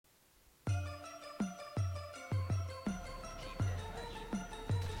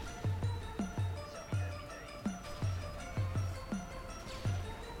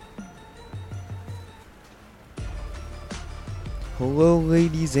Hello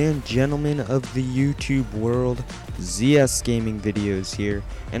ladies and gentlemen of the YouTube world, ZS Gaming Videos here,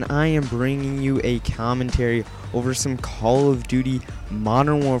 and I am bringing you a commentary over some Call of Duty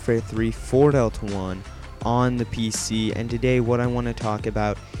Modern Warfare 3 Fourdeltaone on the PC. And today what I want to talk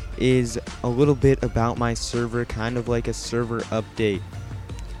about is a little bit about my server, kind of like a server update.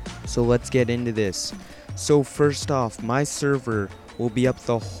 So let's get into this. So first off, my server will be up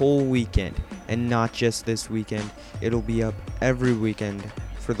the whole weekend, and not just this weekend. It'll be up every weekend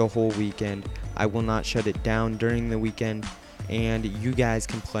for the whole weekend. I will not shut it down during the weekend, and you guys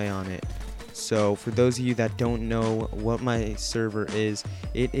can play on it. So for those of you that don't know what my server is,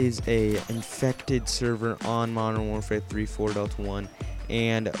 it is a infected server on Modern Warfare 3 Fourdeltaone,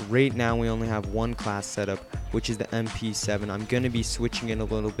 and right now we only have one class set up, which is the MP7. I'm going to be switching it a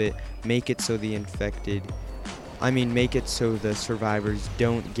little bit, make it so the survivors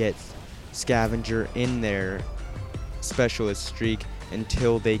don't get scavenger in their specialist streak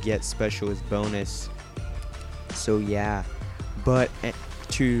until they get specialist bonus. So yeah, but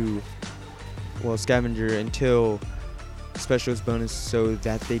scavenger until specialist bonus so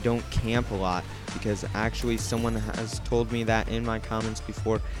that they don't camp a lot, because actually someone has told me that in my comments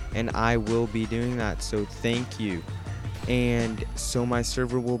before, and I will be doing that, so thank you. And so my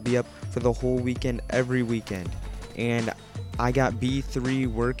server will be up for the whole weekend, every weekend, and I got B3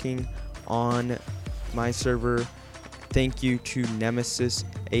 working on my server. Thank you to Nemesis,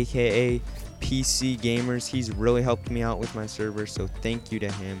 aka PC Gamers. He's really helped me out with my server, so thank you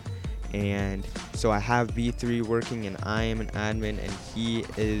to him. And so I have B3 working, and I am an admin, and he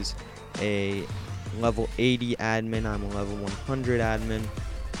is a level 80 admin. I'm a level 100 admin.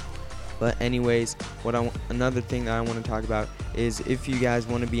 But anyways, another thing that I want to talk about is, if you guys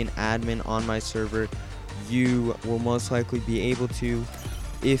want to be an admin on my server, you will most likely be able to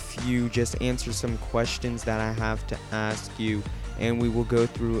if you just answer some questions that I have to ask you, and we will go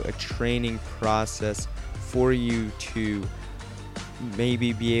through a training process for you to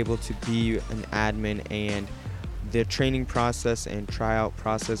maybe be able to be an admin. And the training process and tryout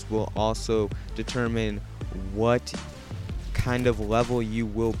process will also determine what kind of level you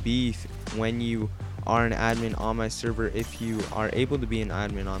will be when you are an admin on my server, if you are able to be an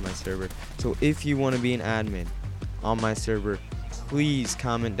admin on my server. So if you want to be an admin on my server, please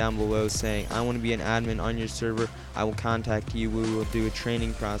comment down below saying, I want to be an admin on your server. I will contact you. We will do a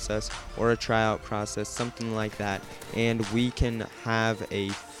training process or a tryout process, something like that, and we can have a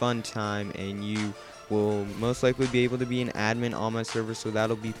fun time, and you will most likely be able to be an admin on my server, so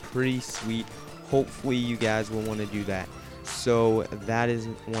that'll be pretty sweet. Hopefully you guys will want to do that. So that is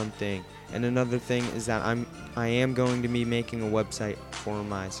one thing. And another thing is that I am going to be making a website for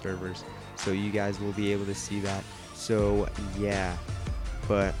my servers, so you guys will be able to see that. So yeah,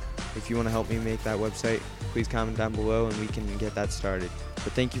 but if you want to help me make that website, please comment down below and we can get that started.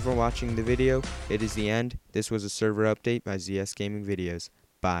 But thank you for watching the video. It is the end. This was a server update by ZS Gaming Videos.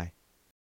 Bye.